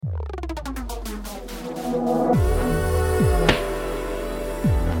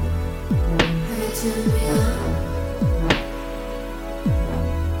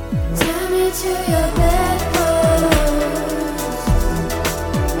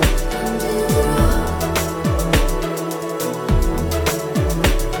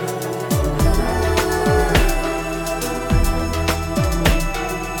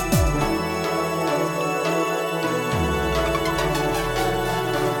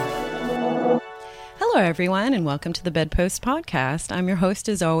Hello, everyone, and welcome to the Bedpost Podcast. I'm your host,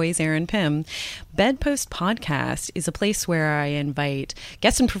 as always, Erin Pym. Bedpost Podcast is a place where I invite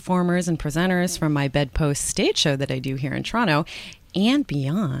guests and performers and presenters from my Bedpost stage show that I do here in Toronto and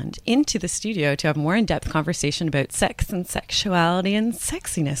beyond into the studio to have more in-depth conversation about sex and sexuality and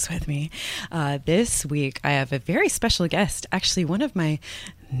sexiness with me. This week, I have a very special guest, actually one of my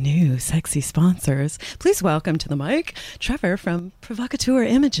new sexy sponsors. Please welcome to the mic, Trevor from Provocateur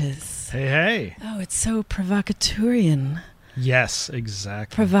Images. Hey, hey. Oh, it's so provocateurian. Yes,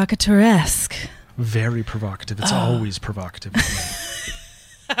 exactly. Provocateuresque. Very provocative. It's always provocative.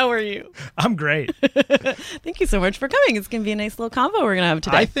 How are you? I'm great. Thank you so much for coming. It's going to be a nice little convo we're going to have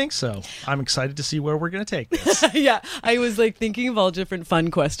today. I think so. I'm excited to see where we're going to take this. Yeah, I was like thinking of all different fun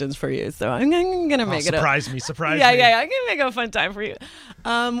questions for you, so I'm going to make it surprise me. Yeah, I'm going to make it a fun time for you.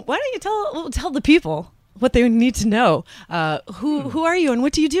 Why don't you tell the people what they need to know? Who are you and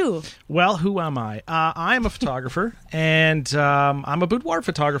what do you do? Well, who am I? I'm a photographer, and I'm a boudoir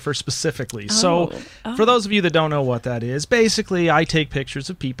photographer specifically. So for those of you that don't know what that is, basically I take pictures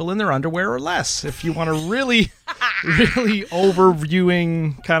of people in their underwear or less. If you want a really, really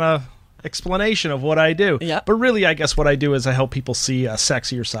overviewing kind of explanation of what I do. Yep. But really, I guess what I do is I help people see a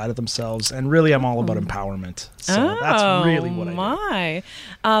sexier side of themselves, and really I'm all about empowerment. So that's really what I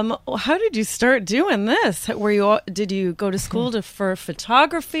do. How did you start doing this? Did you go to school for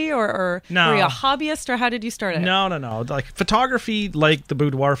photography or No. were you a hobbyist, or how did you start it? No. Like photography, like the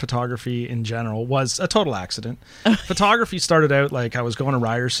boudoir photography in general, was a total accident. Photography started out like I was going to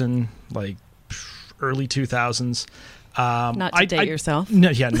Ryerson, like early 2000s. Not to date yourself. No,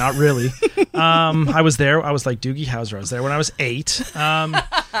 yeah, not really. I was there. I was like Doogie Howser. I was there when I was 8.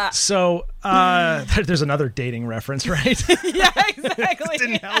 So there's another dating reference, right? Yeah, exactly.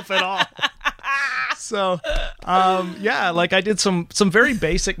 Didn't help at all. So, like I did some very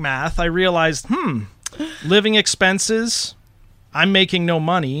basic math. I realized, living expenses, I'm making no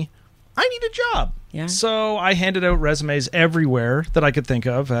money. I need a job. Yeah. So I handed out resumes everywhere that I could think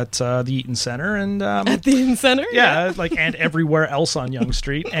of at the Eaton Center, and at the Eaton Center, yeah, like and everywhere else on Yonge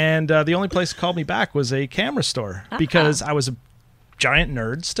Street. And the only place that called me back was a camera store because I was a giant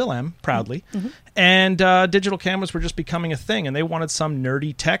nerd, still am, proudly. Mm-hmm. And digital cameras were just becoming a thing, and they wanted some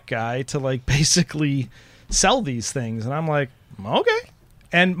nerdy tech guy to like basically sell these things. And I'm like, okay.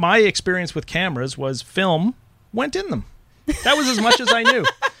 And my experience with cameras was film went in them. That was as much as I knew.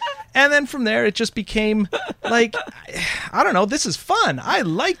 And then from there, it just became like, I don't know, this is fun. I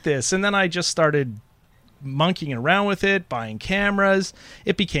like this. And then I just started monkeying around with it, buying cameras.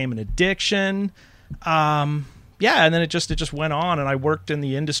 It became an addiction. And then it just went on. And I worked in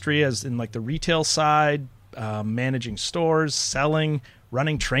the industry as in like the retail side, managing stores, selling,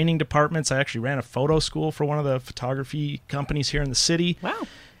 running training departments. I actually ran a photo school for one of the photography companies here in the city. Wow.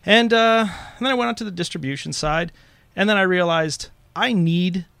 And then I went on to the distribution side. And then I realized I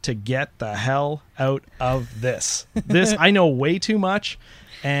need to get the hell out of this. I know way too much,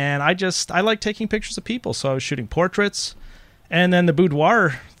 and I like taking pictures of people. So I was shooting portraits, and then the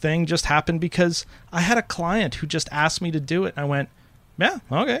boudoir thing just happened because I had a client who just asked me to do it. And I went, yeah,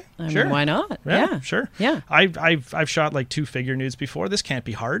 okay, sure. Why not? Yeah, sure. Yeah. I've shot like 2 figure nudes before. This can't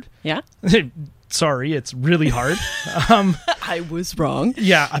be hard. Yeah. Sorry, it's really hard. I was wrong.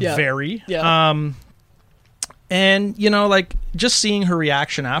 Yeah, very. Yeah. And, like just seeing her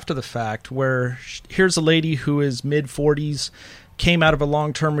reaction after the fact where here's a lady who is mid-40s, came out of a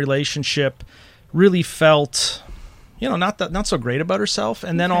long-term relationship, really felt, not so great about herself.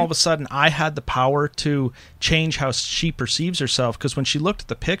 And then all of a sudden I had the power to change how she perceives herself, because when she looked at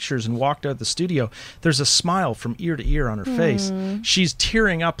the pictures and walked out of the studio, there's a smile from ear to ear on her face. She's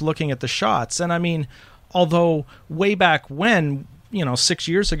tearing up looking at the shots. And I mean, although way back when, 6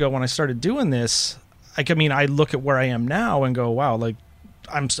 years ago when I started doing this, I look at where I am now and go, wow, like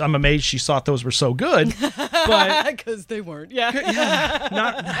I'm amazed she thought those were so good, but because they weren't. Yeah,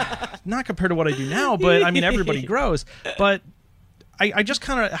 not compared to what I do now. But I mean, everybody grows. But I just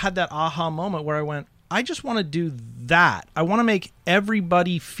kind of had that aha moment where I went, I just want to do that. I want to make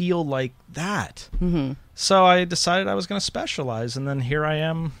everybody feel like that. Mm-hmm. So I decided I was going to specialize, and then here I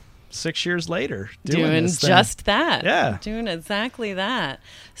am 6 years later doing this thing. Just that. Yeah. Doing exactly that.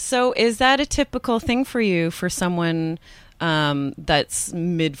 So is that a typical thing for you, for someone that's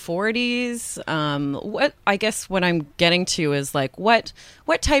mid-40s? What I guess what I'm getting to is like what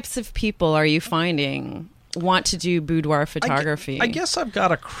types of people are you finding want to do boudoir photography? I guess I've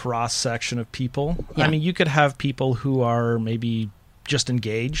got a cross section of people. Yeah. I mean, you could have people who are maybe just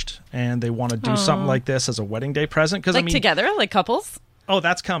engaged and they want to do something like this as a wedding day present. Because like together, like couples. Oh,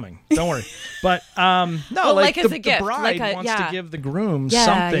 that's coming. Don't worry. But no, well, like as the a gift, bride like wants to give the groom Yeah,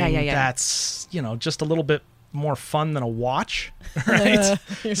 something yeah. that's, just a little bit more fun than a watch, right?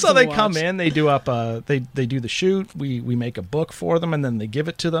 So a they watch. come in, they do they do the shoot, we make a book for them, and then they give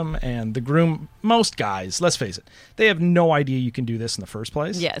it to them, and the groom, most guys, let's face it, they have no idea you can do this in the first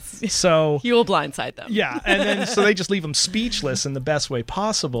place. Yes. So You will blindside them. yeah, and then so they just leave them speechless in the best way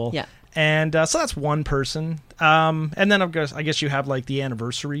possible. Yeah. And so that's one person. And then I guess you have like the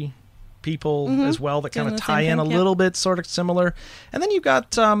anniversary people as well that kind Doing of the tie same in a thing, yeah. little bit, sort of similar. And then you've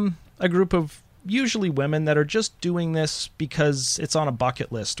got a group of usually women that are just doing this because it's on a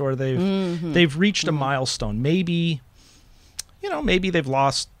bucket list, or they've reached a milestone. Maybe they've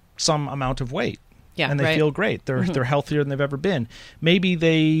lost some amount of weight. Yeah, and they right. feel great. They're healthier than they've ever been. Maybe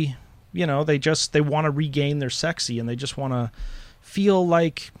they want to regain their sexy, and they just want to feel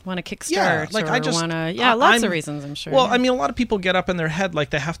like Want to kickstart? Yeah, like or I just- want to. I- Lots of I'm- reasons, I'm sure. well, yeah. I mean, a lot of people get up in their head like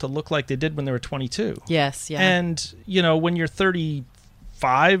they have to look like they did when they were 22. Yes. Yeah. And, when you're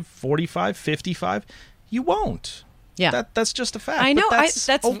 35, 45, 55, you won't. Yeah. That's just a fact. I know. But that's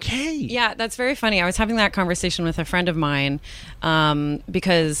that's okay. Yeah, that's very funny. I was having that conversation with a friend of mine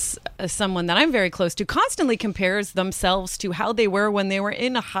because someone that I'm very close to constantly compares themselves to how they were when they were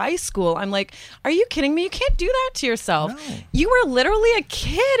in high school. I'm like, are you kidding me? You can't do that to yourself. No. You were literally a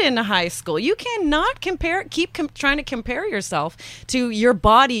kid in high school. You cannot keep trying to compare yourself to your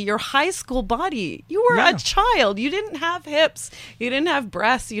body, your high school body. You were Yeah. a child. You didn't have hips. You didn't have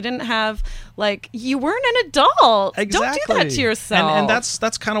breasts. You didn't have, you weren't an adult. Exactly. Don't do that to yourself. And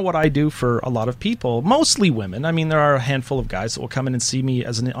that's kind of what I do for a lot of people, mostly women. I mean, there are a handful of guys that will come in and see me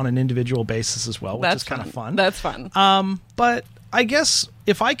on an individual basis as well, which is kind of fun. That's fun. But I guess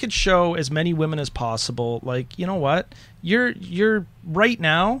if I could show as many women as possible, like, you know what, you're right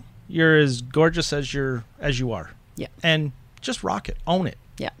now, you're as gorgeous as you are. Yeah. And just rock it, own it.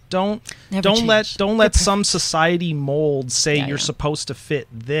 Yeah. Don't Never change. let some society mold say Yeah, you're yeah. supposed to fit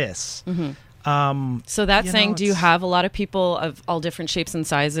this. So that's saying, do you it's- have a lot of people of all different shapes and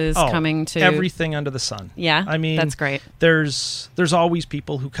sizes coming to everything under the sun? Yeah, I mean, that's great. There's always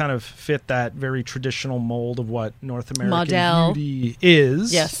people who kind of fit that very traditional mold of what North American Model. beauty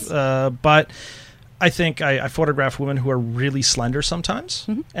is. Yes. But I think I photograph women who are really slender sometimes,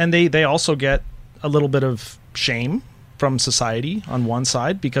 Mm-hmm. and they also get a little bit of shame from society on one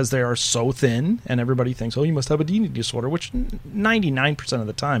side because they are so thin, and everybody thinks, oh, you must have a eating disorder, which 99% of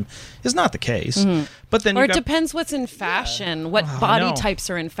the time is not the case. But then Or you it got, depends what's in fashion, what I body know. types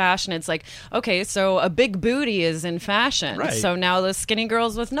are in fashion. It's like, okay, so a big booty is in fashion. Right. So now the skinny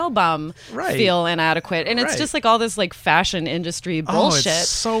girls with no bum Right. feel inadequate. And it's Right. just like all this like fashion industry bullshit. Oh, it's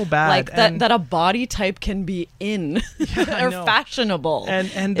so bad. Like And- that a body type can be in I or know. fashionable.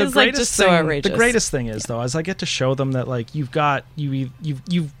 And the is like greatest just so thing, outrageous. the greatest thing is though, is I get to show them that like you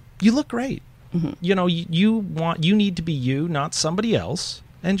look great. Mm-hmm. You need to be you, not somebody else,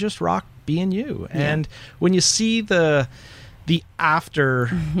 and just rock being you. And when you see the after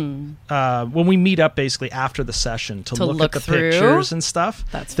when we meet up basically after the session to look at the through. pictures and stuff,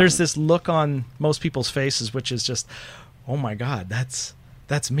 That's there's fun. this look on most people's faces which is just, oh my god, that's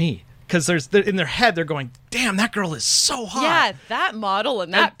me. Because in their head they're going, damn, that girl is so hot. Yeah, that model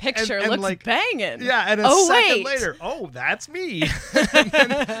in that And- picture and looks like- banging. Yeah, and a second later, oh, that's me. And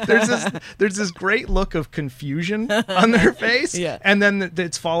then there's this great look of confusion on their face, Yeah. and then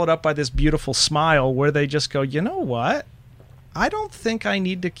it's followed up by this beautiful smile where they just go, you know what? I don't think I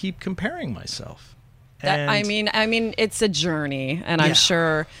need to keep comparing myself. That, I mean, it's a journey, and Yeah. I'm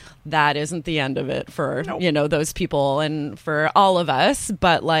sure that isn't the end of it for Nope. those people and for all of us.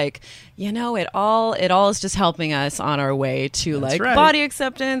 But it all is just helping us on our way to That's right. body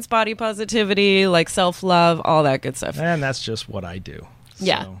acceptance, body positivity, self-love, all that good stuff. And that's just what I do.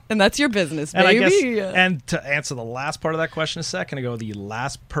 Yeah, So- and that's your business, And baby. and to answer the last part of that question a second ago, the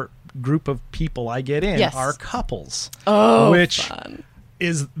last group of people I get in Yes. are couples. Oh, which fun.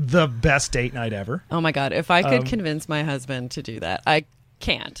 is the best date night ever. Oh my God! If I could convince my husband to do that, I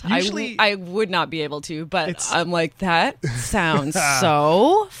can't. Usually- I would not be able to, but It's- I'm like, that sounds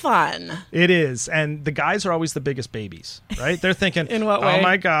so fun. It is. And the guys are always the biggest babies, right? They're thinking, In what way? oh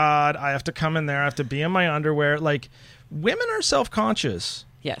my God, I have to come in there. I have to be in my underwear. Like, women are self-conscious.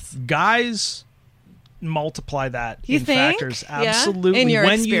 Yes. Guys multiply that you in think? factors. Absolutely. In your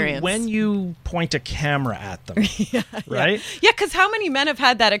experience. When you point a camera at them. Right? Yeah, because how many men have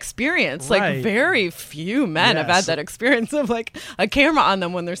had that experience? Right. Like, very few men have had that experience of, like, a camera on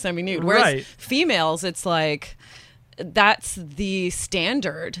them when they're semi-nude. Whereas females, it's like, that's the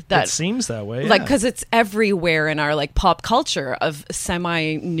standard. That it seems that way. Like, because it's everywhere in our, like, pop culture of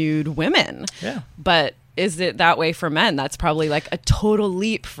semi-nude women. Yeah. But is it that way for men? That's probably like a total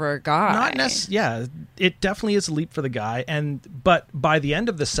leap for a guy. Not necessarily. Yeah, it definitely is a leap for the guy. But by the end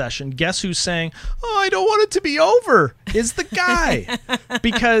of the session, guess who's saying, "Oh, I don't want it to be over," is the guy.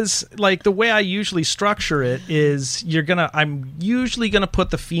 Because, like, the way I usually structure it is I'm usually gonna put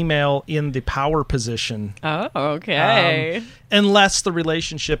the female in the power position. Oh, okay. Unless the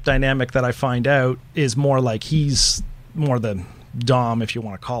relationship dynamic that I find out is more like he's more the dom, if you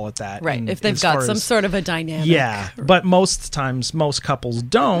want to call it that. Right. If they've got some sort of a dynamic. Yeah. But most times, most couples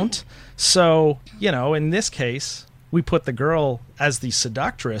don't. So, in this case, we put the girl as the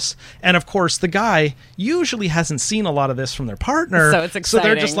seductress. And of course, the guy usually hasn't seen a lot of this from their partner. So it's exciting. So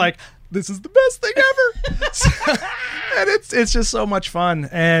they're just like, this is the best thing ever. And it's just so much fun.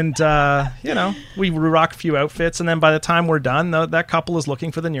 And, we rock a few outfits. And then by the time we're done, that couple is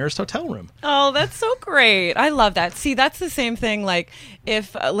looking for the nearest hotel room. Oh, that's so great. I love that. See, that's the same thing. Like,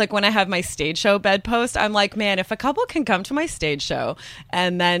 if, like, when I have my stage show bedpost, I'm like, man, if a couple can come to my stage show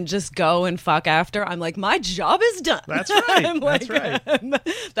and then just go and fuck after, I'm like, my job is done. That's right. Like, that's right.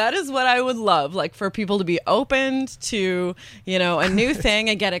 That is what I would love. Like, for people to be opened to, a new thing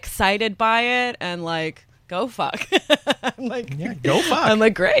and get excited by it and, like, go fuck. I'm like, yeah, go fuck. I'm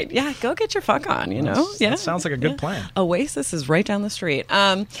like, great. Yeah, go get your fuck on, That sounds like a good plan. Oasis is right down the street.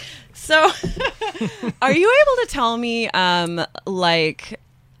 So are you able to tell me, like,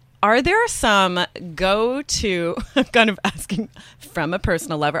 are there some go-to, I'm kind of asking from a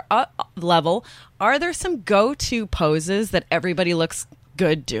personal level, are there some go-to poses that everybody looks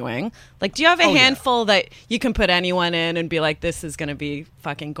good doing? Like, do you have a handful that you can put anyone in and be like, this is going to be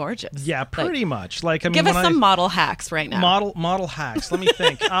fucking gorgeous? Yeah, pretty much. Like, I mean, give us some model hacks right now. Model hacks. Let me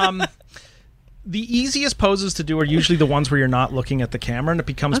think. The easiest poses to do are usually the ones where you're not looking at the camera and it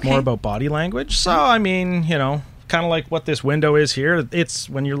becomes more about body language. So, I mean, kind of like what this window is here. It's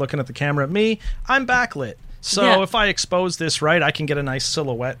when you're looking at the camera at me, I'm backlit. So if I expose this right, I can get a nice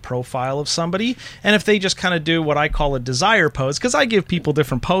silhouette profile of somebody. And if they just kind of do what I call a desire pose, because I give people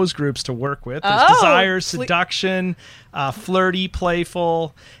different pose groups to work with. There's desire, seduction, flirty,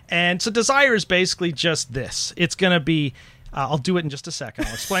 playful. And so desire is basically just this. It's going to be... I'll do it in just a second.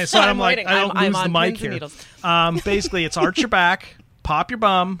 I'll explain. So I'm like, I don't lose the mic here. Basically, it's arch your back, pop your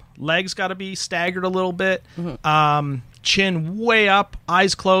bum, legs got to be staggered a little bit, chin way up,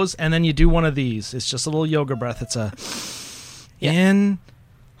 eyes closed, and then you do one of these. It's just a little yoga breath. It's a in,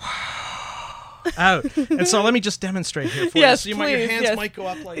 out. And so let me just demonstrate here for you. So your hands might go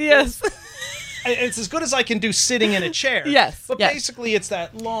up like this. It's as good as I can do sitting in a chair. But basically, it's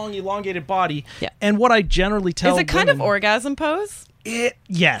that long, elongated body. And what I generally tell is it kind of orgasm pose?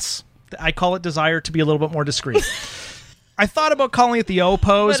 Yes. I call it desire to be a little bit more discreet. I thought about calling it the O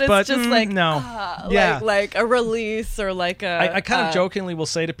pose, but just no. Like a release or like a... I kind of jokingly will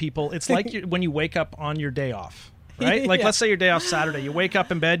say to people, it's like when you wake up on your day off. Right? Like, let's say your day off Saturday. You wake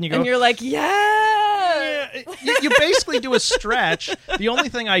up in bed and you go... And you're like, You basically do a stretch. The only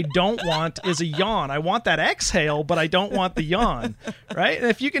thing I don't want is a yawn. I want that exhale, but I don't want the yawn. Right? And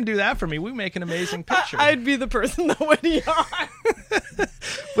if you can do that for me, we make an amazing picture. I'd be the person that would yawn.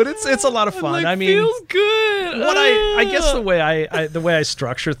 But it's a lot of fun. Like, I mean, feels good. What I guess the way I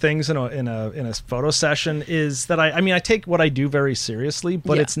structure things in a photo session is that I take what I do very seriously,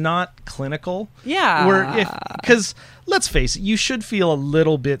 but it's not clinical. Because let's face it, you should feel a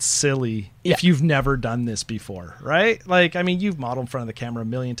little bit silly if you've never done this before, right? Like, I mean, you've modeled in front of the camera a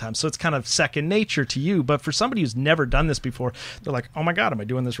million times, so it's kind of second nature to you. But for somebody who's never done this before, they're like, "Oh my God, am I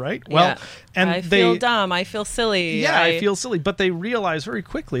doing this right?" Well, and I feel dumb. I feel silly. Yeah, I feel silly. But they realize very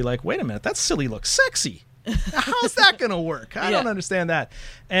quickly, like, wait a minute, that silly looks sexy. How's that going to work? I don't understand that.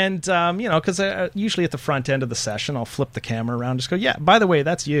 And, because usually at the front end of the session, I'll flip the camera around, just go, yeah, by the way,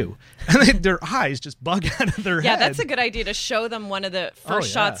 that's you. And their eyes just bug out of their head. Yeah, that's a good idea to show them one of the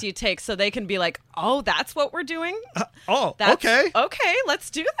first shots you take so they can be like, oh, that's what we're doing? Okay. Okay, let's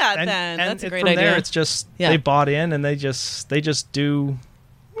do that then. That's a great idea. From there, it's just they bought in and they just do...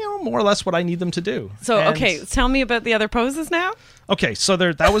 more or less what I need them to do. So, tell me about the other poses now. Okay, so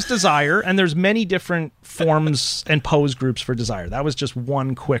that was desire, and there's many different forms and pose groups for desire. That was just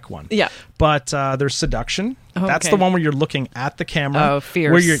one quick one. Yeah. But there's seduction. That's the one where you're looking at the camera. Oh,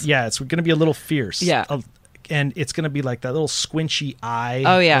 fierce. Where it's going to be a little fierce. Yeah. and it's going to be like that little squinchy eye.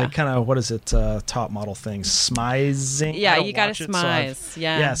 Oh, yeah. Like kind of, what is it, top model thing? Smizing? Yeah, you got to smize. So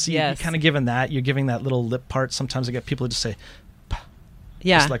yeah, so you're kind of giving that. You're giving that little lip part. Sometimes I get people who just say,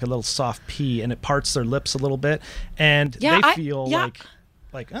 just like a little soft P, and it parts their lips a little bit. And they feel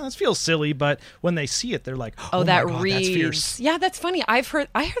like, oh, this feels silly, but when they see it, they're like, oh that my God, reads. That's fierce. Yeah, that's funny. I heard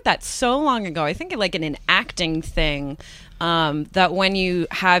that so long ago. I think like in an acting thing, that when you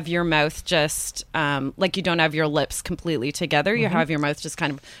have your mouth just like you don't have your lips completely together, you have your mouth just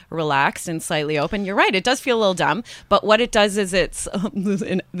kind of relaxed and slightly open. You're right. It does feel a little dumb, but what it does is it's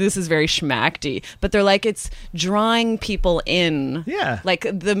this is very schmackty, but they're like it's drawing people in. Yeah. Like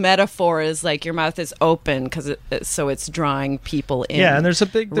the metaphor is like your mouth is open because so it's drawing people in. Yeah, and there's a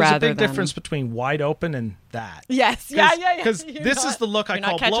big difference between wide open and that. Yes. Yeah. Because this is the look I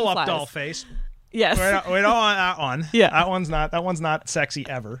call blow up doll face. Yes. We don't want that one. Yeah. That one's not sexy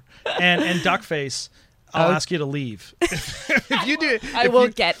ever. And duck face, I'll ask you to leave. If you do, I will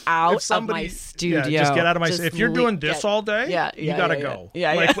get out of my studio. Yeah, just get out of my studio. If you're doing this all day, you gotta go.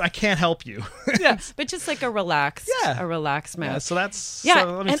 Yeah, like I can't help you. Yeah, but just like a relaxed mouth. Yeah, so that's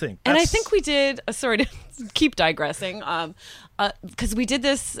so let me think. And I think we did. Sorry to keep digressing. Because we did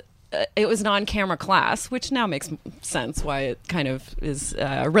this. It was an on-camera class, which now makes sense why it kind of is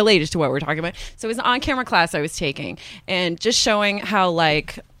related to what we're talking about. So it was an on-camera class I was taking, and just showing how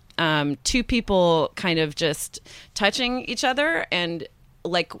like two people kind of just touching each other and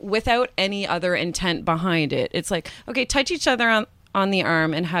like without any other intent behind it. It's like, okay, touch each other on the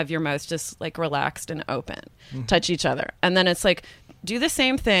arm and have your mouth just like relaxed and open. Touch each other. And then it's like, do the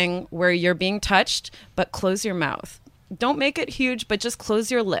same thing where you're being touched, but close your mouth. Don't make it huge, but just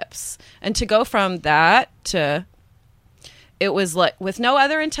close your lips. And to go from that to, it was like, with no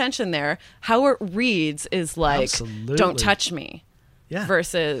other intention there, how it reads is like, Absolutely. Don't touch me. Yeah.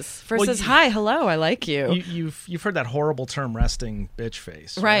 Versus hi, hello, I like you. You've heard that horrible term, resting bitch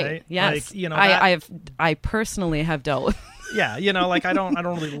face, right? Yes. Like, I personally have dealt with. Yeah, like I don't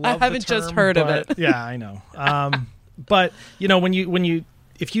really love. I haven't the term, just heard of it. Yeah, I know. But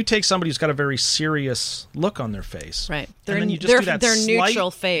if you take somebody who's got a very serious look on their face, right? And then you just do that their slight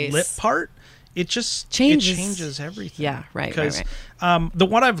neutral face lip part, it just changes everything. Yeah, right. Because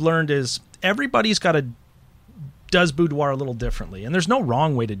what I've learned is everybody's does boudoir a little differently, and there's no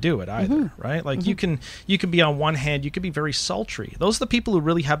wrong way to do it either, right? Like you can be on one hand, you can be very sultry. Those are the people who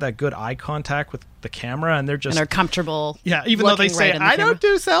really have that good eye contact with the camera, and they're are comfortable. Yeah, even though they say I don't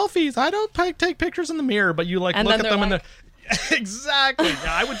do selfies, I don't take pictures in the mirror, but you look at them and they're exactly.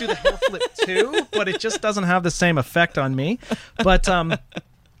 Yeah, I would do the hair flip too, but it just doesn't have the same effect on me. But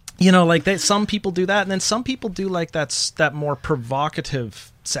like some people do that, and then some people do like that more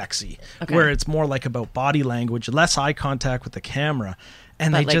provocative sexy, where it's more like about body language, less eye contact with the camera,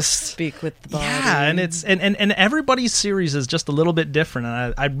 and they just speak with the body. Yeah, and it's and everybody's series is just a little bit different,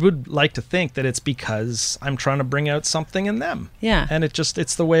 and I would like to think that it's because I'm trying to bring out something in them. Yeah, and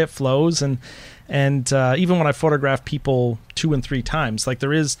it's the way it flows, and even when I photograph people 2 and 3 times, like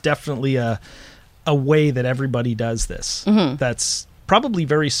there is definitely a way that everybody does this. That's probably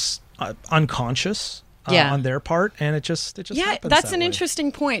very unconscious on their part, and it just happens that's that an way.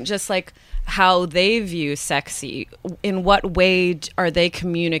 Interesting point. Just like how they view sexy, in what way are they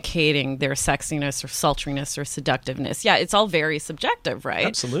communicating their sexiness or sultriness or seductiveness? Yeah, it's all very subjective, right?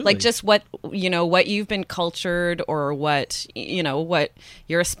 Absolutely. Like just what you've been cultured, or what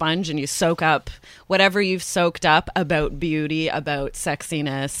you're a sponge and you soak up whatever you've soaked up about beauty, about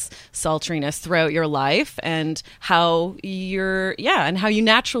sexiness, sultriness throughout your life, and how you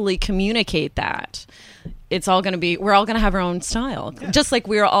naturally communicate that. It's all going to be, we're all going to have our own style. Yeah. Just like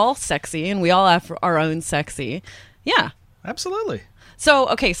we're all sexy and we all have our own sexy. Yeah. Absolutely. So,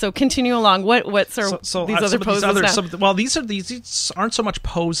 okay, so continue along. What's these other poses? These aren't so much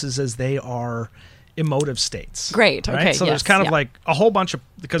poses as they are emotive states. Great. Right? Okay. So there's kind of like a whole bunch of,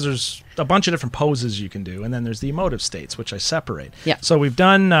 because there's a bunch of different poses you can do, and then there's the emotive states, which I separate. Yeah. So we've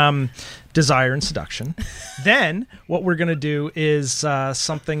done desire and seduction. Then what we're going to do is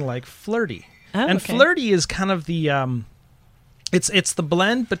something like flirty. And flirty is kind of the it's the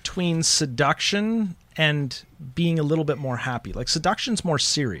blend between seduction and being a little bit more happy. Like seduction's more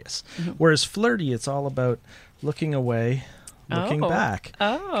serious, whereas flirty, it's all about looking away, looking back,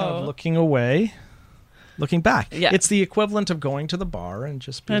 kind of looking away, looking back. Yeah. It's the equivalent of going to the bar and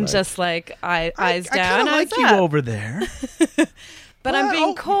just be eyes down, I like you over there. But I'm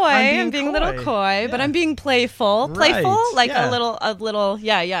being coy. I'm being a little coy, but I'm being playful. Playful, like a little.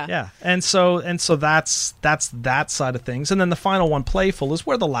 Yeah. Yeah, and so that's that side of things, and then the final one, playful, is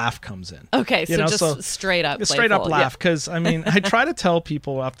where the laugh comes in. Okay, so straight up, straight up laugh. Because I try to tell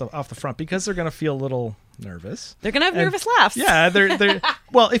people off the front, because they're going to feel a little nervous. They're going to have nervous laughs. Yeah, they're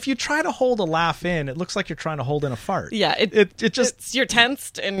well, if you try to hold a laugh in, it looks like you're trying to hold in a fart. Yeah, you're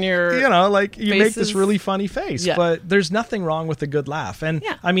tensed and you're, you make this really funny face, but there's nothing wrong with a good laugh. And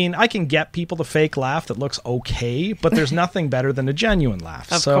I mean, I can get people to fake laugh that looks okay, but there's nothing better than a genuine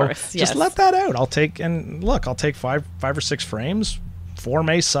laugh. Of course, just let that out. I'll take five or six frames. 4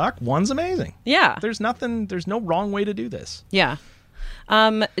 may suck. 1's amazing. Yeah. There's no wrong way to do this. Yeah.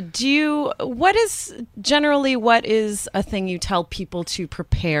 What is a thing you tell people to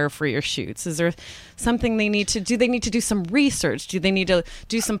prepare for your shoots? Is there something do they need to do some research? Do they need to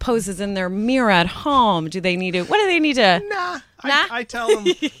do some poses in their mirror at home? What do they need to? Nah. I tell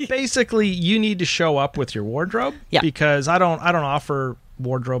them basically you need to show up with your wardrobe because I don't offer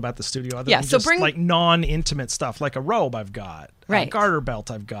wardrobe at the studio other than just like non-intimate stuff, like a robe I've got, a garter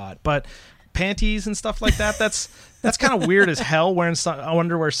belt I've got, but panties and stuff like that, that's kind of weird as hell wearing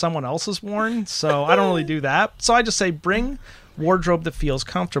underwear someone else has worn, so I don't really do that. So I just say bring wardrobe that feels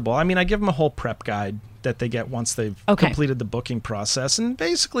comfortable. I mean, I give them a whole prep guide that they get once they've completed the booking process, and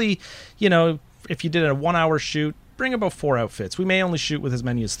basically, if you did a 1-hour shoot, bring about 4 outfits. We may only shoot with as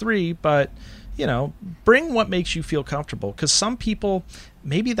many as 3, but bring what makes you feel comfortable, because some people,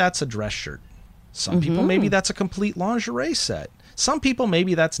 maybe that's a dress shirt. Some people, maybe that's a complete lingerie set. Some people,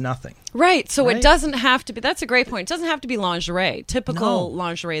 maybe that's nothing. Right. So it doesn't have to be, that's a great point. It doesn't have to be lingerie, typical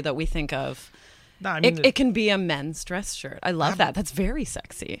lingerie that we think of. No, I mean, it can be a men's dress shirt. I love that. That's very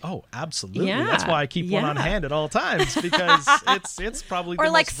sexy. Oh, absolutely. Yeah. That's why I keep one on hand at all times, because it's probably the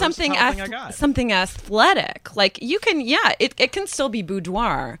most versatile thing I got. Something athletic. Like you can, it can still be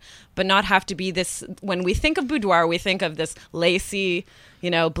boudoir, but not have to be this. When we think of boudoir, we think of this lacy,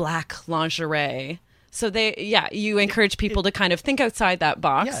 black lingerie. So you encourage people to kind of think outside that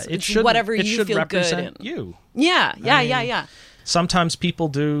box. Yeah, it should, whatever it you should feel represent good in. You. Yeah. Sometimes people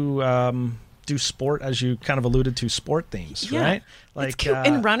do sport, as you kind of alluded to, sport themes, right? Like it's cute.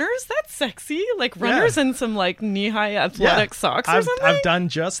 In runners, that's sexy. Like runners in some like knee-high athletic socks or something. I've done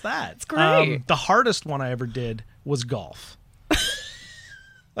just that. It's great. The hardest one I ever did was golf.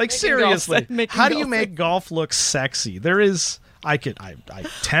 Like seriously, how do you make golf look sexy? Tennis, I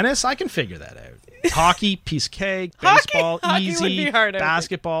can figure that out. Hockey, piece of cake. Baseball, easy.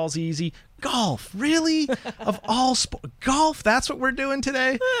 Basketball's easy. Golf, really? Of all sport, golf? That's what we're doing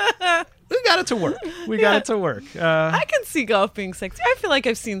today? We got it to work. I can see golf being sexy. I feel like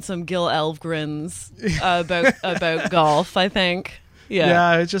I've seen some Gil Elfgrens about golf, I think.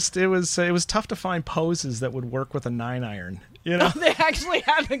 Yeah, it was tough to find poses that would work with a 9-iron. They actually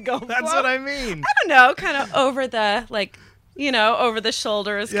had to go. That's what I mean. I don't know, kind of over the over the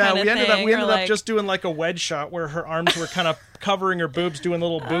shoulders. Yeah, kind of we ended up just doing like a wedge shot where her arms were kind of covering her boobs, doing a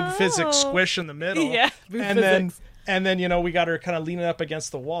little boob physics squish in the middle. Yeah, and then we got her kind of leaning up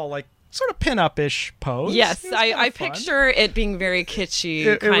against the wall, like sort of pin-up-ish pose. Yes, I picture it being very kitschy,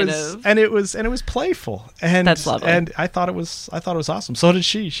 and it was playful, and that's lovely. And I thought it was awesome. So did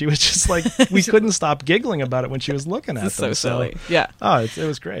she. She was just like, we couldn't stop giggling about it when she was looking at them. So silly. Yeah. Oh, it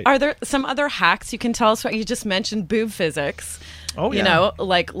was great. Are there some other hacks you can tell us? You just mentioned boob physics. Oh yeah.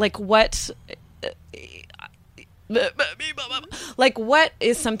 Like what? Like what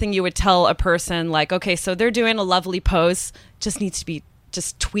is something you would tell a person? Like, okay, so they're doing a lovely pose, just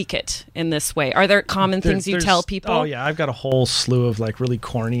tweak it in this way. Are there common things you tell people? Oh yeah, I've got a whole slew of like really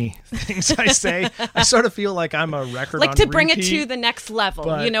corny things I say. I sort of feel like I'm a record like on to bring repeat, it to the next level.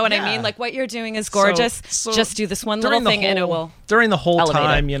 But, you know what I mean? Like what you're doing is gorgeous. So just do this one little thing and it will during the whole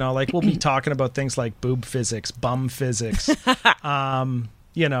time, it. Like we'll be talking about things like boob physics, bum physics,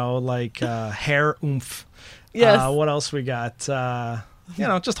 like hair oomph. Yes. What else we got? Just a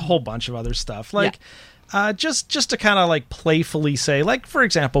whole bunch of other stuff. Like just to kind of like playfully say, like, for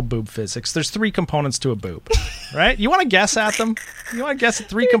example, boob physics. There's 3 components to a boob, right? You want to guess at them? You want to guess at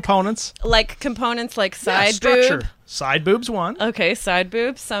 3 components? Like components like side structure. boob? Side boob's 1. Okay, side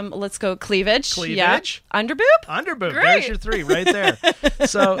boob. Let's go cleavage. Yeah. Under boob? Under boob. Great. There's your 3 right there.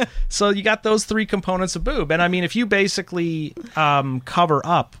 So you got those 3 components of boob. And I mean, if you basically cover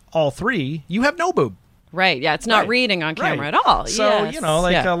up all 3, you have no boob. Right, yeah, it's not reading on camera at all. So,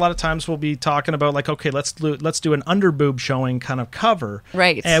 a lot of times we'll be talking about like, okay, let's do an under boob showing kind of cover.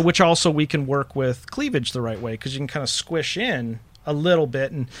 Right. Which also we can work with cleavage the right way, because you can kind of squish in a little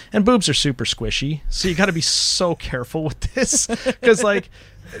bit, and boobs are super squishy, so you got to be so careful with this, because like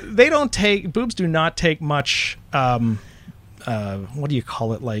boobs do not take much what do you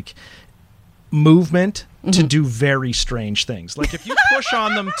call it, like movement to do very strange things. Like if you push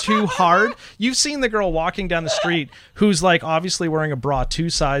on them too hard, you've seen the girl walking down the street who's like obviously wearing a bra 2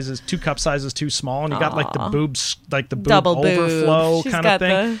 cup sizes too small, and you got like the boobs, like the boob Double overflow boob. kind of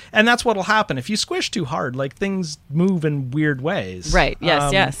thing. And that's what'll happen if you squish too hard. Like things move in weird ways. Right.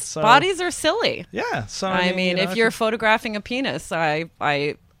 Yes. So, bodies are silly. Yeah. So I mean, if you're photographing a penis, I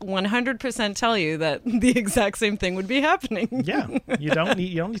 100% tell you that the exact same thing would be happening. Yeah, you don't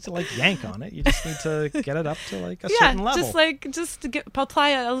need to like yank on it. You just need to get it up to like a certain level. just to apply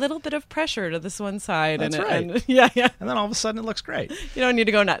a little bit of pressure to this one side. That's right. And, yeah. And then all of a sudden it looks great. You don't need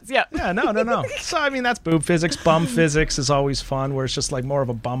to go nuts. Yeah. Yeah, no. So I mean, that's boob physics. Bum physics is always fun, where it's just like more of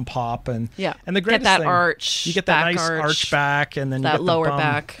a bum pop, and the greatest get that thing, arch. You get that nice arch back, and then that you get lower the bum,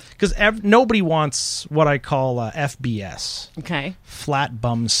 back. Because nobody wants what I call FBS. Okay. Flat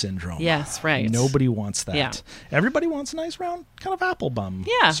bum syndrome. Yes, right. Nobody wants that. Yeah. Everybody wants a nice round kind of apple bum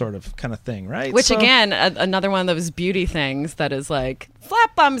sort of kind of thing, right? Which again, another one of those beauty things that is like,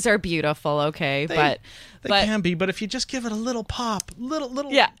 flat bums are beautiful, okay, they can be, but if you just give it a little pop, little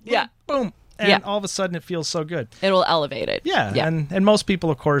boom, and all of a sudden it feels so good. It will elevate it. Yeah. And most people,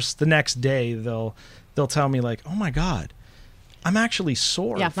 of course, the next day they'll tell me like, "Oh my God, I'm actually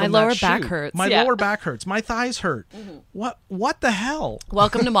sore. Yeah, from my lower that back shoot. hurts. My lower back hurts. My thighs hurt. What the hell?"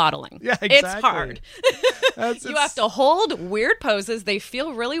 Welcome to modeling. Yeah, exactly. It's hard. You have to hold weird poses. They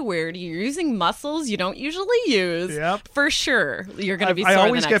feel really weird. You're using muscles you don't usually use. Yep. For sure. You're going to be sore I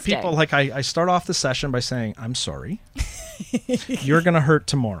always the get next people day. like I start off the session by saying, "I'm sorry. You're going to hurt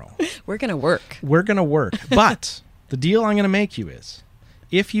tomorrow. We're going to work. We're going to work. But the deal I'm going to make you is,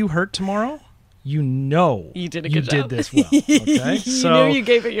 if you hurt tomorrow, you know you did a good job. You did this well. Okay, you knew you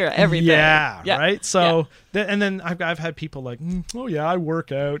gave it your everything. Yeah, right. So, and then I've had people like, "Oh yeah, I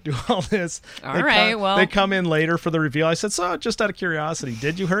work out, do all this." All right, well, they come in later for the reveal. I said, "So, just out of curiosity,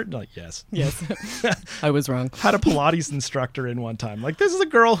 did you hurt?" And like, yes, I was wrong. Had a Pilates instructor in one time. Like, this is a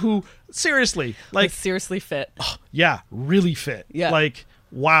girl who seriously, like seriously fit. Really fit. Yeah, like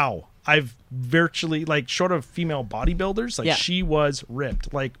wow. I've virtually, like, short of female bodybuilders, like she was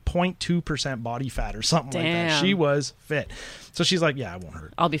ripped, like 0.2% body fat or something like that. She was fit. So she's like, "Yeah, I won't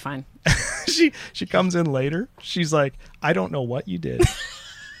hurt. I'll be fine." She comes in later. She's like, "I don't know what you did.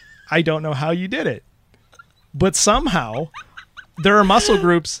 I don't know how you did it. But somehow there are muscle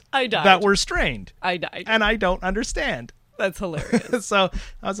groups that were strained. I died. And I don't understand." That's hilarious. So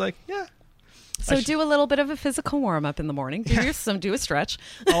I was like, yeah. So do a little bit of a physical warm-up in the morning. Do a stretch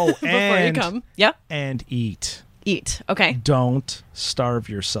before you come. Yeah. And eat. Eat. Okay. Don't starve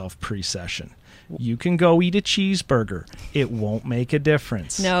yourself pre-session. You can go eat a cheeseburger. It won't make a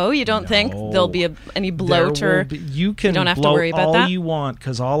difference. No, you don't think there'll be any bloat you can don't have bloat to worry about all that? you want,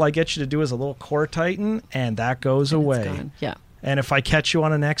 because all I get you to do is a little core tighten, and that goes away. It's gone. Yeah. And if I catch you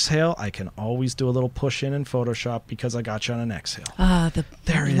on an exhale, I can always do a little push in Photoshop because I got you on an exhale. The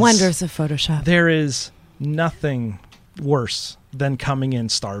wonders of Photoshop. There is nothing worse than coming in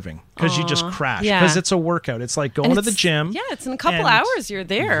starving, because you just crash, because it's a workout. It's like going to the gym. Yeah, it's in a couple hours you're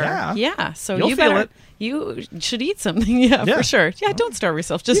there. Yeah. So you'll feel it. You should eat something. Yeah, for sure. Yeah, don't starve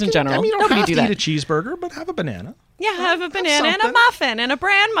yourself, just in general. I mean, you don't Nobody have do to that. eat a cheeseburger, but have a banana. Yeah, have a banana and a muffin and a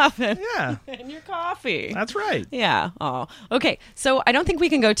bran muffin. Yeah. And your coffee. That's right. Yeah. Oh, okay. So I don't think we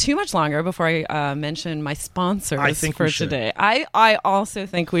can go too much longer before I mention my sponsors for today. I also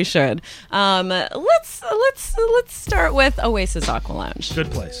think we should. Let's start with Oasis Aqua Lounge. Good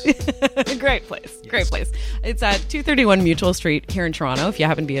place. Great place. Yes. Great place. It's at 231 Mutual Street here in Toronto. If you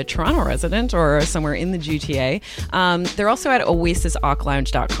happen to be a Toronto resident or somewhere in the GTA, they're also at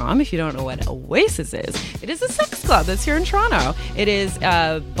oasisaqualounge.com. If you don't know what Oasis is, it is a sex club that's here in Toronto. It is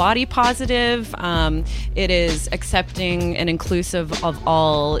body positive. It is accepting and inclusive of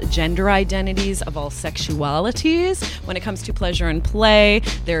all gender identities, of all sexualities. When it comes to pleasure and play,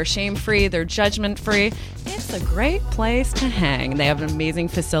 they're shame-free, they're judgment-free. It's a great place to hang. They have an amazing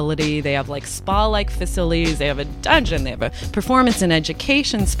facility. They have like spa-like facilities. They have a dungeon. They have a performance and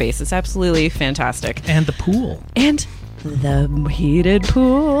education space. It's absolutely fantastic. And the pool. And the heated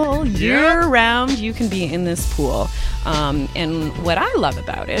pool year-round. You can be in this pool. And what I love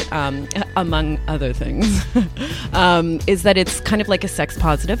about it, among other things, is that it's kind of like a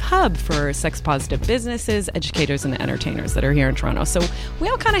sex-positive hub for sex-positive businesses, educators, and entertainers that are here in Toronto. So we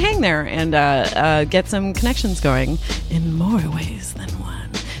all kind of hang there and get some connections going in more ways than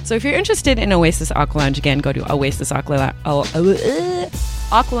one. So if you're interested in Oasis Aqua Lounge, again, go to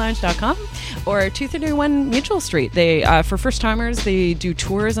oasisaqualounge.com or 231 Mutual Street. They for first-timers, they do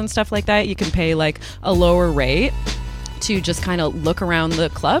tours and stuff like that. You can pay like a lower rate to just kind of look around the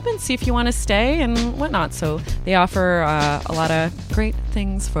club and see if you want to stay and whatnot. So they offer a lot of great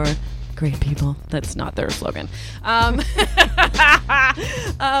things for great people. That's not their slogan.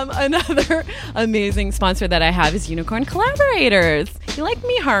 Another amazing sponsor that I have is Unicorn Collaborators. You like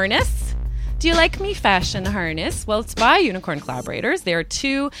me harness? Do you like me fashion harness? Well, it's by Unicorn Collaborators. They are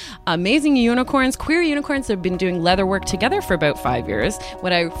two amazing unicorns, queer unicorns that have been doing leather work together for about 5 years.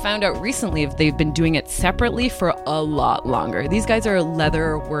 What I found out recently is they've been doing it separately for a lot longer. These guys are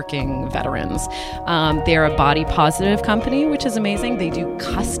leather working veterans. They are a body positive company, which is amazing. They do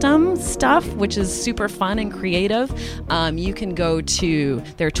custom stuff, which is super fun and creative. You can go to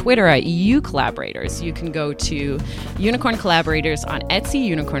their Twitter at EU Collaborators. You can go to Unicorn Collaborators on Etsy,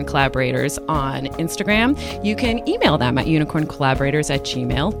 Unicorn Collaborators on Instagram. You can email them at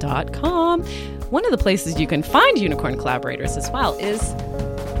unicorncollaborators@gmail.com. One of the places you can find Unicorn Collaborators as well is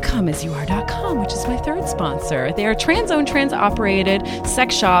comeasyouare.com, which is my third sponsor. They are a trans-owned, trans-operated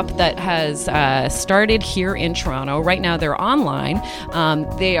sex shop that has started here in Toronto. Right now, they're online.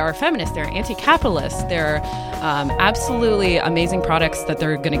 They are feminist. They're anti-capitalist. They're absolutely amazing products that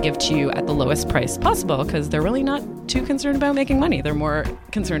they're going to give to you at the lowest price possible because they're really not too concerned about making money. They're more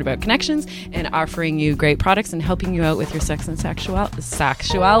concerned about connections and offering you great products and helping you out with your sex and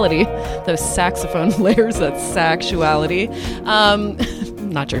sexuality. Those saxophone layers, that's sexuality.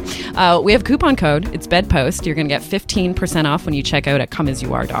 Not true. We have a coupon code. It's bedpost. You're going to get 15% off when you check out at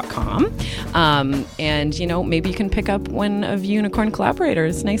comeasyouare.com. And, maybe you can pick up one of Unicorn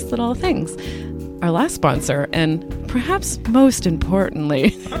Collaborators. Nice little things. Our last sponsor, and perhaps most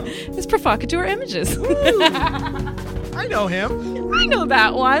importantly, is Provocateur Images. I know him. I know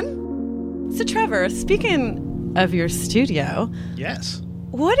that one. So, Trevor, speaking of your studio. Yes.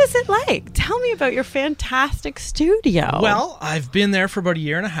 What is it like? Tell me about your fantastic studio. Well, I've been there for about a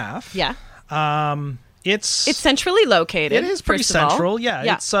year and a half. Yeah. It's centrally located. It is pretty central.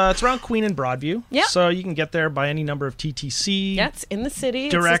 Yeah. It's around Queen and Broadview. Yeah. So you can get there by any number of TTC. Yeah, it's in the city.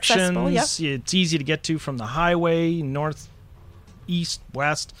 Directions. It's It's easy to get to from the highway, north, east,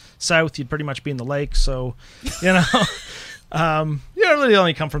 west, south. You'd pretty much be in the lake. So, you really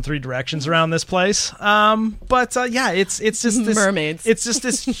only come from 3 directions around this place. It's just this mermaids. It's just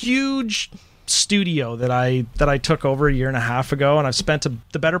this huge studio that I took over a year and a half ago, and I've spent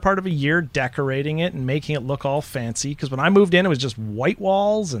the better part of a year decorating it and making it look all fancy. Because when I moved in, it was just white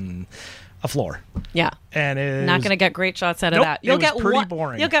walls and a floor. Yeah, and it's not going to get great shots out of that. You'll get pretty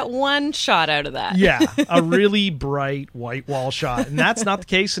boring. You'll get one shot out of that. Yeah, a really bright white wall shot, and that's not the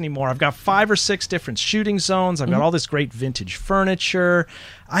case anymore. I've got 5 or 6 different shooting zones. I've got all this great vintage furniture.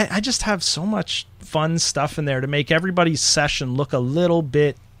 I just have so much fun stuff in there to make everybody's session look a little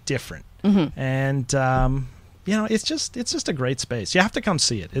bit different. Mm-hmm. And it's just a great space. You have to come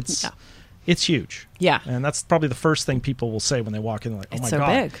see it. It's huge. Yeah. And that's probably the first thing people will say when they walk in. They're like, oh, it's my so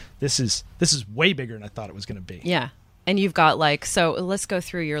God, big. This is way bigger than I thought it was going to be. Yeah. And you've got so let's go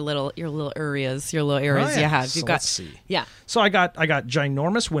through your little areas you have. So You've got, let's see. Yeah. So I got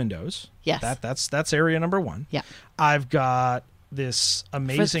ginormous windows. Yes. That's area number 1. Yeah. I've got this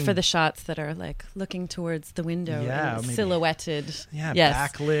amazing for the shots that are looking towards the window. Yeah. And silhouetted. Yeah. Yes.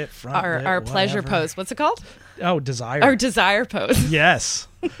 Backlit, front lit, our pleasure pose. What's it called? Oh, desire. Our desire pose. Yes.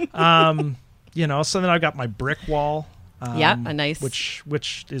 So then I've got my brick wall. A nice,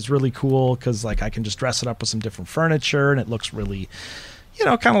 which is really cool because I can just dress it up with some different furniture and it looks really,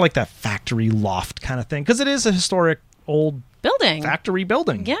 kind of like that factory loft kind of thing because it is a historic old factory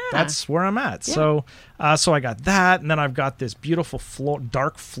building. Yeah, that's where I'm at. Yeah. So I got that, and then I've got this beautiful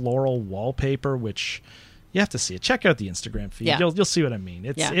dark floral wallpaper, which you have to see it. Check out the Instagram feed. Yeah. You'll see what I mean.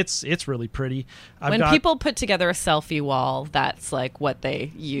 It's really pretty. When people put together a selfie wall, that's what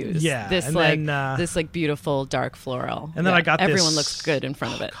they use. Yeah. This this beautiful dark floral. And then I got everyone looks good in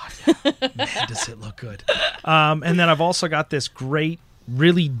front of it. God, yeah. Man, does it look good. And then I've also got this great,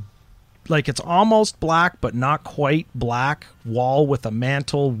 really it's almost black but not quite black wall with a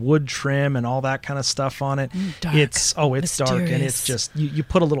mantle, wood trim, and all that kind of stuff on it. Dark. It's Mysterious. dark, and it's just you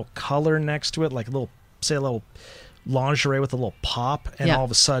put a little color next to it, like a little lingerie with a little pop, and all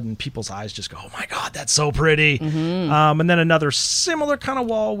of a sudden people's eyes just go, oh my God, that's so pretty. Mm-hmm. And then another similar kind of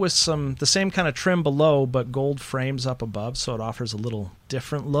wall with the same kind of trim below but gold frames up above, so it offers a little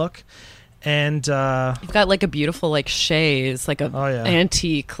different look. And you've got a beautiful chaise,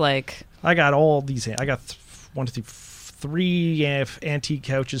 antique I got all these. I got 3 antique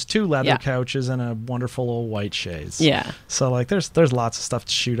couches, 2 leather couches, and a wonderful old white chaise. Yeah. So there's lots of stuff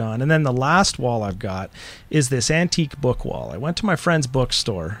to shoot on. And then the last wall I've got is this antique book wall. I went to my friend's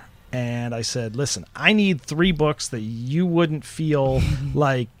bookstore and I said, listen, I need 3 books that you wouldn't feel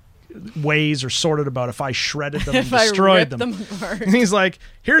ways or sorted about if I shredded them and If I destroyed ripped them apart. And he's like,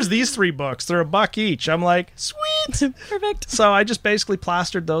 here's these 3 books. They're $1 each. I'm like, sweet. Perfect. So I just basically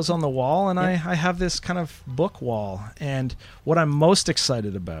plastered those on the wall, and I have this kind of book wall. And what I'm most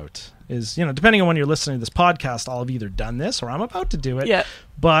excited about is, depending on when you're listening to this podcast, I'll have either done this or I'm about to do it. Yeah.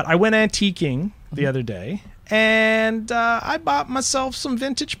 But I went antiquing the other day, and I bought myself some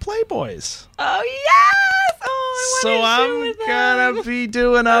vintage Playboys. Oh, yes! Oh, So I'm gonna be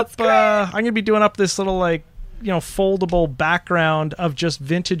doing up. I'm gonna be doing up this little foldable background of just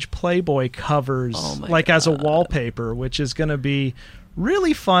vintage Playboy covers, as a wallpaper, which is gonna be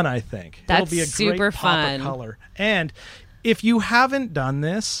really fun. I think That's it'll be a super great pop fun. of color. And if you haven't done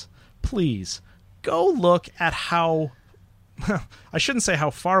this, please go look at how. I shouldn't say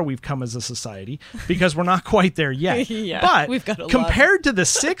how far we've come as a society, because we're not quite there yet. Yeah, but we've got a compared to the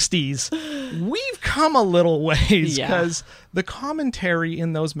 60s, we've come a little ways, Yeah. because the commentary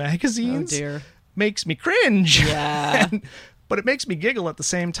in those magazines makes me cringe. Yeah. But it makes me giggle at the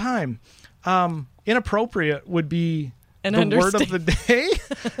same time. Inappropriate would be An the word of the day.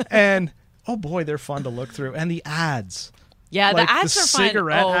 And, oh boy, they're fun to look through. And the ads. Yeah, Like the ads the are fun.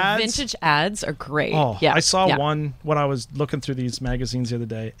 cigarette ads. Vintage ads are great. Oh, yeah. I saw one when I was looking through these magazines the other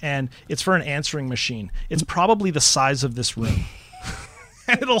day, and it's for an answering machine. It's probably the size of this room.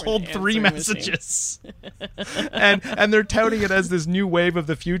 And it'll hold 3 messages. and they're touting it as this new wave of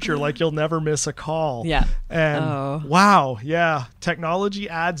the future, like you'll never miss a call. Yeah. And wow, yeah, technology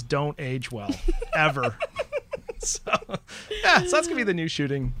ads don't age well, ever. So that's gonna be the new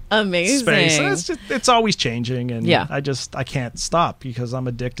shooting Amazing space. It's always changing, and Yeah. I can't stop because I'm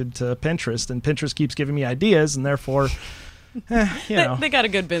addicted to Pinterest, and Pinterest keeps giving me ideas, and therefore, They got a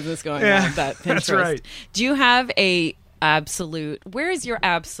good business going on with that Pinterest. That's right. Do you have where is your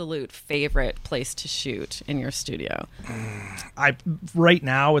absolute favorite place to shoot in your studio? Right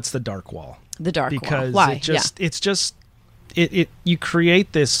now it's the dark wall. The dark wall. Because Why? you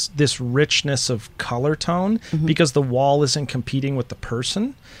create this richness of color tone because the wall isn't competing with the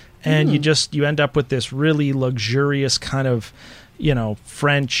person, and you end up with this really luxurious kind of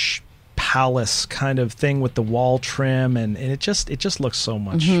French palace kind of thing with the wall trim, and it just looks so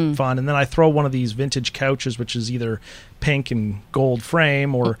much fun. And then I throw one of these vintage couches, which is either pink and gold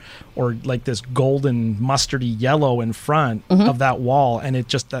frame or like this golden mustardy yellow in front of that wall, and it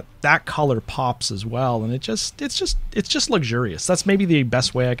just that color pops as well, and it's just luxurious. That's maybe the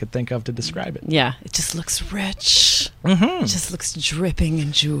best way I could think of to describe it. Yeah, it just looks rich. It just looks dripping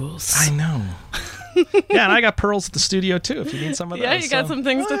in jewels. I know. Yeah, and I got pearls at the studio too, if you need some of those. Yeah, you got some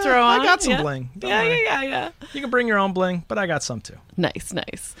things to throw on. I got some bling. Don't worry. Yeah. You can bring your own bling, but I got some too. Nice.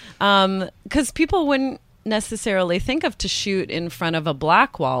 Because people wouldn't necessarily think of to shoot in front of a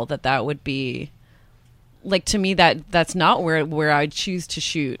black wall that would be, like, to me that's not where I'd choose to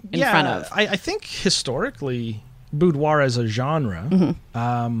shoot in front of. I think historically boudoir as a genre,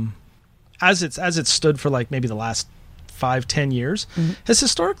 as it's stood for like maybe the last 5-10 years, has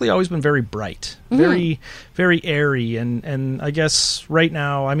historically always been very bright, very, very airy. And I guess right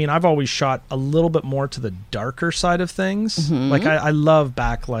now, I mean, I've always shot a little bit more to the darker side of things. Like I love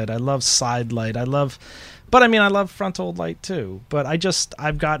backlight. I love side light. I love frontal light too. But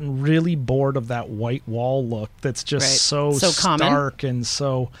I've gotten really bored of that white wall look that's just so stark and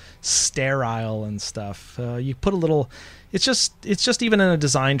so sterile and stuff. You put a little... It's just even in a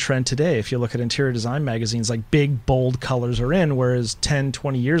design trend today. If you look at interior design magazines, like big, bold colors are in, whereas 10,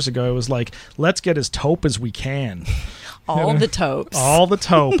 20 years ago, it was like, let's get as taupe as we can. All the taupes. All the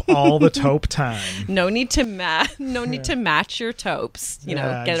taupe time. No need to match your taupes.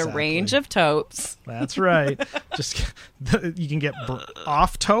 Get a range of taupes. That's right. Just you can get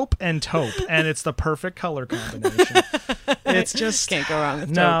off taupe, and it's the perfect color combination. It's just can't go wrong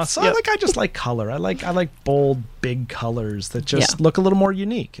with taupes. No, so I just like color. I like bold, big colors that just look a little more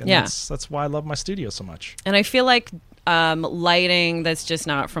unique. And that's why I love my studio so much. And I feel like lighting that's just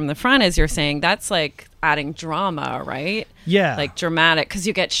not from the front, as you're saying, that's like adding drama, right? Yeah. Like dramatic, because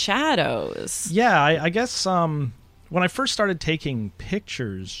you get shadows. Yeah, I guess when I first started taking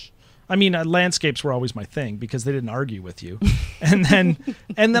pictures, I mean, landscapes were always my thing because they didn't argue with you. And then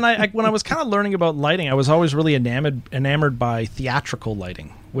I when I was kind of learning about lighting, I was always really enamored by theatrical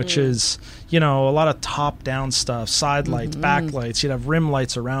lighting, which is, a lot of top-down stuff, side lights, backlights. You'd have rim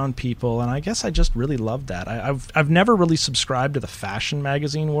lights around people, and I guess I just really loved that. I've never really subscribed to the fashion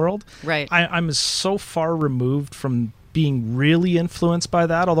magazine world. Right. I'm so far removed from being really influenced by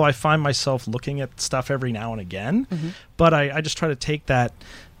that, although I find myself looking at stuff every now and again. But I just try to take that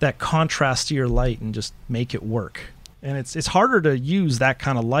contrast to your light and just make it work. And it's harder to use that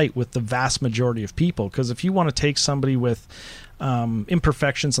kind of light with the vast majority of people, because if you want to take somebody with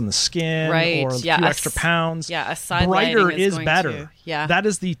imperfections on the skin Right. or a few extra pounds. Yeah, a side brighter lighting is going better. to- yeah. That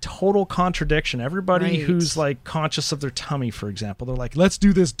is the total contradiction. Everybody Right. who's like conscious of their tummy, for example, they're like, let's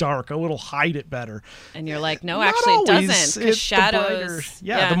do this dark. It'll hide it better. And you're like, no, Not actually always. it doesn't. Because It's the brighter-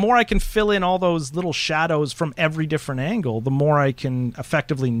 shadows. the more I can fill in all those little shadows from every different angle, the more I can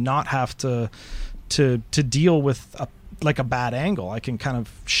effectively not have to deal with a bad angle. I can kind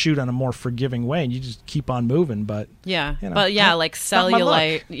of shoot on a more forgiving way, and you just keep on moving. But Yeah, you know, but yeah, like not my look.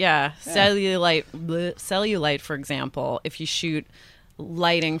 cellulite. Yeah, cellulite, for example. If you shoot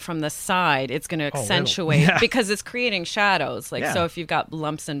lighting from the side, it's going to accentuate Yeah. because it's creating shadows. Like Yeah. so, if you've got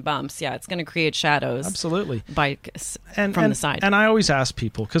lumps and bumps, it's going to create shadows. Absolutely. From the side. And I always ask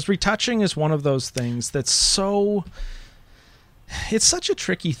people, because retouching is one of those things that's so. It's such a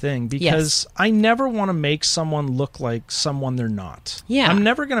tricky thing because I never want to make someone look like someone they're not. Yeah. I'm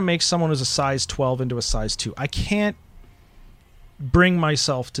never going to make someone who's a size 12 into a size 2. I can't bring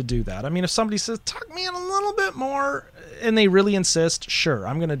myself to do that. I mean, if somebody says, tuck me in a little bit more, and they really insist, sure,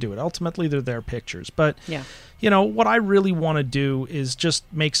 I'm going to do it. Ultimately, they're their pictures. But, what I really want to do is just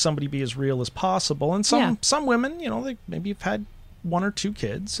make somebody be as real as possible. And some women, they maybe have had 1 or 2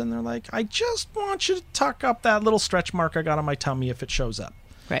 kids, and they're like, I just want you to tuck up that little stretch mark I got on my tummy if it shows up.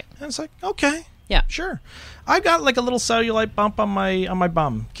 Right. And it's like, okay. Yeah. Sure. I got like a little cellulite bump on my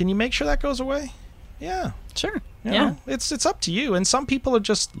bum. Can you make sure that goes away? Yeah. Sure. You know, it's up to you. And some people are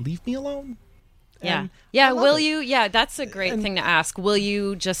just, leave me alone. Yeah. And Yeah. I love Will it. you? Yeah. That's a great thing to ask. Will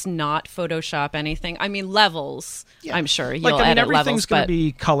you just not Photoshop anything? I mean, levels. Yeah. I'm sure you'll Like, I mean, edit everything's levels, going to but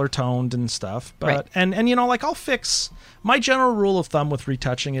be color toned and stuff. But Right. and like I'll fix. My general rule of thumb with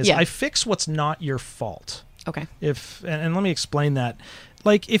retouching is I fix what's not your fault. okay. And let me explain that.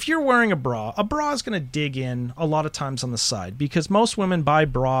 Like, if you're wearing a bra is going to dig in a lot of times on the side because most women buy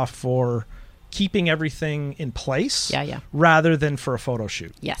bra for keeping everything in place rather than for a photo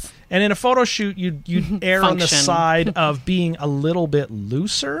shoot. Yes. And in a photo shoot, you'd err on the side of being a little bit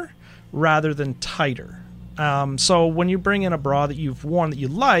looser rather than tighter. So when you bring in a bra that you've worn that you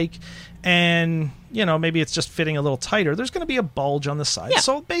like, and maybe it's just fitting a little tighter, there's going to be a bulge on the side. Yeah.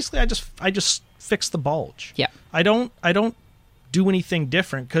 So basically, I just fix the bulge. Yeah. I don't do anything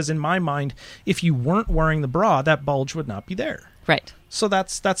different because in my mind, if you weren't wearing the bra, that bulge would not be there. Right. So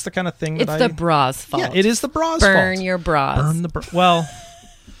that's the kind of thing It's that the bra's fault. Yeah, it is the bra's fault. Burn your bras. Burn the bra. Well,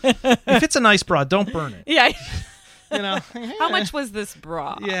 if it's a nice bra, don't burn it. Yeah. How much was this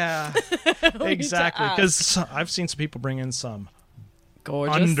bra? Yeah, exactly. Because I've seen some people bring in some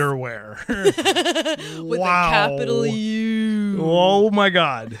gorgeous underwear with a capital U. Oh my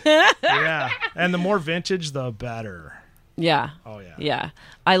God! Yeah, and the more vintage, the better. Yeah. Oh yeah. Yeah.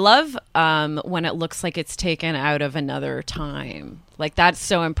 I love when it looks like it's taken out of another time. Like that's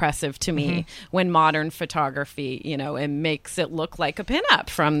so impressive to me when modern photography, it makes it look like a pinup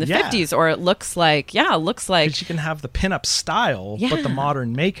from the 50s, or it looks like, because you can have the pinup style, but the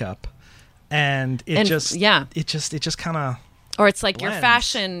modern makeup, and it just kind of. Or it's like blends. your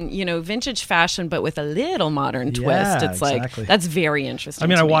fashion, vintage fashion, but with a little modern twist. It's exactly. like, that's very interesting. I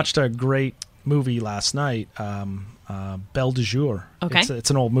mean, to I me. watched a great movie last night, Belle de Jour. Okay.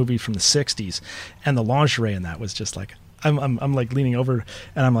 It's an old movie from the 60s, and the lingerie in that was just like, I'm like leaning over,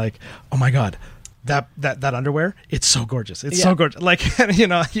 and I'm like, oh my God, that underwear, it's so gorgeous. It's so gorgeous. Like, you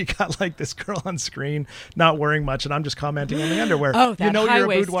got like this girl on screen not wearing much, and I'm just commenting on the underwear. Oh, that you're a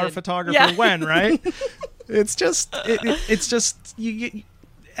high-waisted. boudoir photographer when, right? It's just you.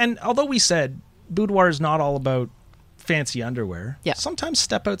 And although we said boudoir is not all about fancy underwear, sometimes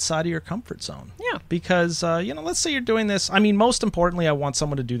step outside of your comfort zone. Yeah. Because let's say you're doing this. I mean, most importantly, I want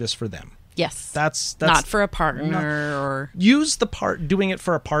someone to do this for them. Yes. That's not for a partner or use doing it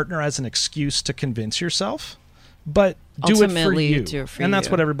for a partner as an excuse to convince yourself, but do it for you. And that's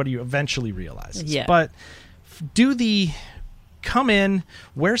what everybody eventually realizes. Yeah. But come in,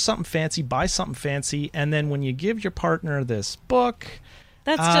 wear something fancy, buy something fancy, and then when you give your partner this book,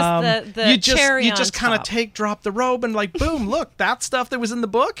 that's just the cherry you just kind of drop the robe and like, boom, look, that stuff that was in the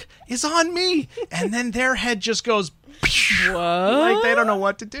book is on me. And then their head just goes, whoa. Like they don't know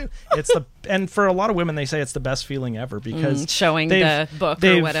what to do. And for a lot of women, they say it's the best feeling ever because showing the book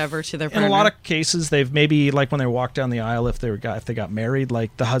or whatever to their partner. In a lot of cases, they've maybe like when they walk down the aisle, if they got married,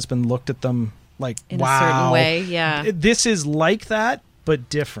 like the husband looked at them like, in wow, a certain way. Yeah. This is like that, but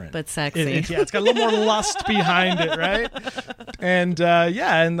different, but sexy. It's got a little more lust behind it, right? And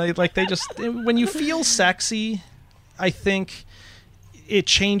and they just, when you feel sexy, I think it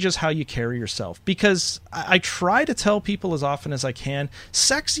changes how you carry yourself. Because I try to tell people as often as I can,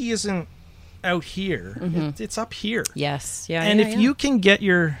 sexy isn't out here; it's up here. Yes, yeah. And if you can get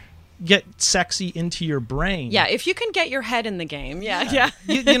get sexy into your brain. Yeah, if you can get your head in the game. Yeah.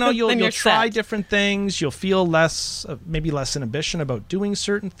 You'll try different things. You'll feel maybe less inhibition about doing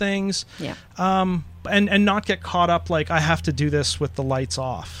certain things. Yeah. And not get caught up like I have to do this with the lights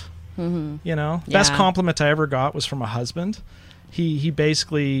off. Mm-hmm. Best compliment I ever got was from a husband. He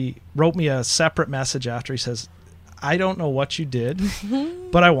basically wrote me a separate message after. He says, I don't know what you did,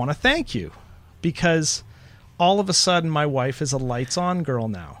 but I want to thank you because all of a sudden my wife is a lights on girl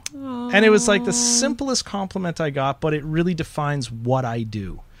now. Aww. And it was like the simplest compliment I got, but it really defines what I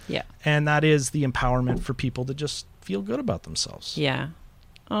do. Yeah. And that is the empowerment for people to just feel good about themselves. Yeah.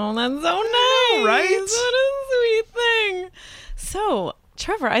 Oh, that's so nice. Right? What a sweet thing. So,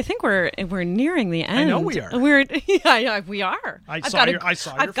 Trevor, I think we're nearing the end. I know we are. We are. I saw your I've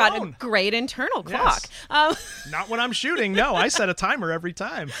phone. got a great internal clock. Not when I'm shooting. No, I set a timer every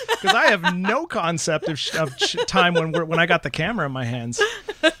time because I have no concept of time when I got the camera in my hands.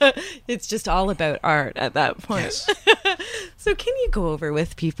 It's just all about art at that point. Yes. So can you go over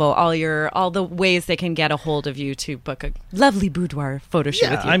with people all the ways they can get a hold of you to book a lovely boudoir photo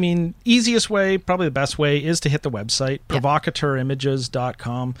shoot with you? I mean, easiest way, probably the best way, is to hit the website, provocateurimages.com.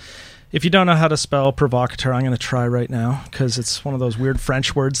 If you don't know how to spell provocateur, I'm going to try right now because it's one of those weird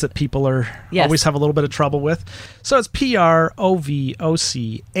French words that people always have a little bit of trouble with. So it's Provocateur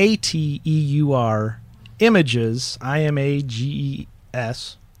Images, IMAGES.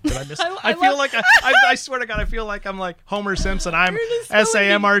 Did I miss? I feel like I swear to God, I feel like I'm like Homer Simpson. I'm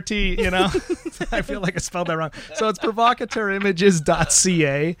SAMRT. I feel like I spelled that wrong. So it's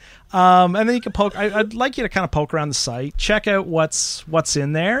provocateurimages.ca, and then you can poke. I'd like you to kind of poke around the site, check out what's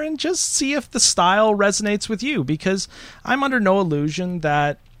in there, and just see if the style resonates with you. Because I'm under no illusion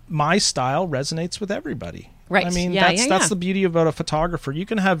that my style resonates with everybody. Right. I mean, that's the beauty about a photographer. You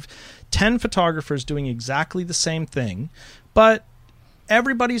can have 10 photographers doing exactly the same thing, but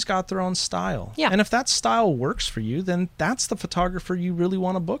everybody's got their own style. Yeah. And if that style works for you, then that's the photographer you really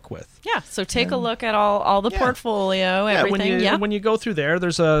want to book with. Yeah. So take a look at all the portfolio, everything. When you go through there,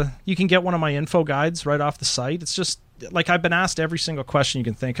 you can get one of my info guides right off the site. It's just like I've been asked every single question you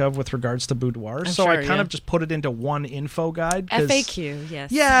can think of with regards to boudoirs. I kind of just put it into one info guide. FAQ,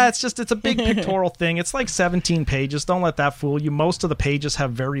 yes. Yeah, it's a big pictorial thing. It's like 17 pages. Don't let that fool you. Most of the pages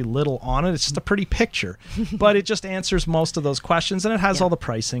have very little on it. It's just a pretty picture. But it just answers most of those questions, and it has all the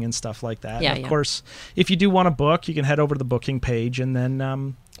pricing and stuff like that. Yeah, and of course, if you do want to book, you can head over to the booking page and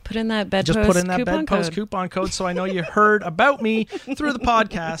then put in that bedpost coupon code so I know you heard about me through the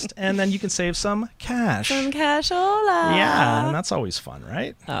podcast, and then you can save some cash. Some cashola. Yeah, and that's always fun,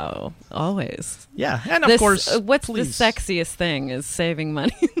 right? Oh, always. Yeah, and of course, what's the sexiest thing is saving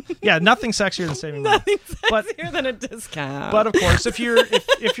money. Yeah, nothing sexier than saving money. Nothing sexier than a discount. But of course, if you're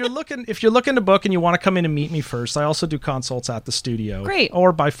looking to book and you want to come in and meet me first, I also do consults at the studio. Great.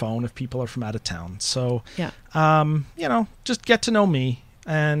 Or by phone if people are from out of town. So just get to know me.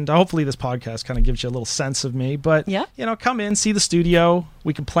 And hopefully this podcast kind of gives you a little sense of me. But, come in, see the studio.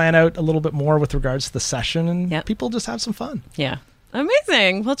 We can plan out a little bit more with regards to the session, and people just have some fun. Yeah.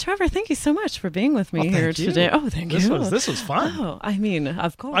 Amazing. Well, Trevor, thank you so much for being with me here today. Oh, thank you. This was fun. Oh, I mean,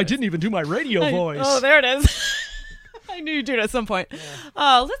 of course. I didn't even do my radio voice. Oh, there it is. I knew you'd do it at some point.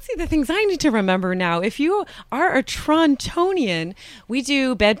 Yeah. Let's see the things I need to remember now. If you are a Torontonian, we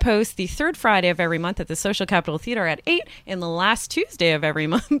do Bedpost the third Friday of every month at the Social Capital Theatre at 8 and the last Tuesday of every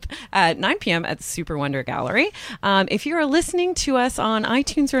month at 9 p.m. at the Super Wonder Gallery. If you are listening to us on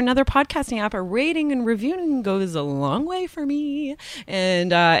iTunes or another podcasting app, a rating and reviewing goes a long way for me.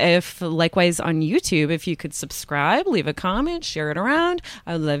 And if likewise on YouTube, if you could subscribe, leave a comment, share it around.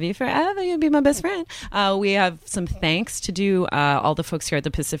 I love you forever. You'll be my best friend. We have some thanks to do all the folks here at the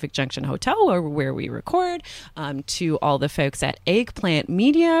Pacific Junction Hotel or where we record, to all the folks at Eggplant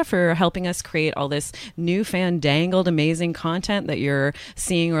Media for helping us create all this new fandangled amazing content that you're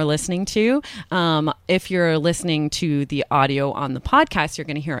seeing or listening to. If you're listening to the audio on the podcast, you're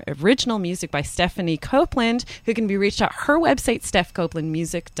going to hear original music by Stephanie Copeland, who can be reached at her website,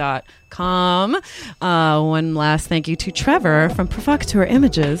 stephcopelandmusic.com. One last thank you to Trevor from Provocateur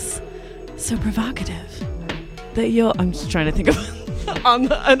Images. So provocative. I'm just trying to think of on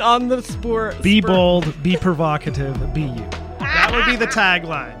the spur. Be bold, be provocative, be you. That would be the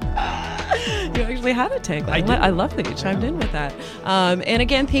tagline. You actually had a tagline. I love that you chimed in with that. And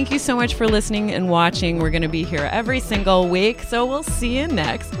again, thank you so much for listening and watching. We're going to be here every single week, so we'll see you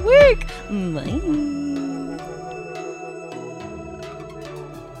next week. Bye.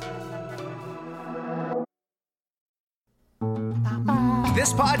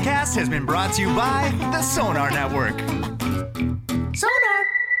 This podcast has been brought to you by the Sonar Network.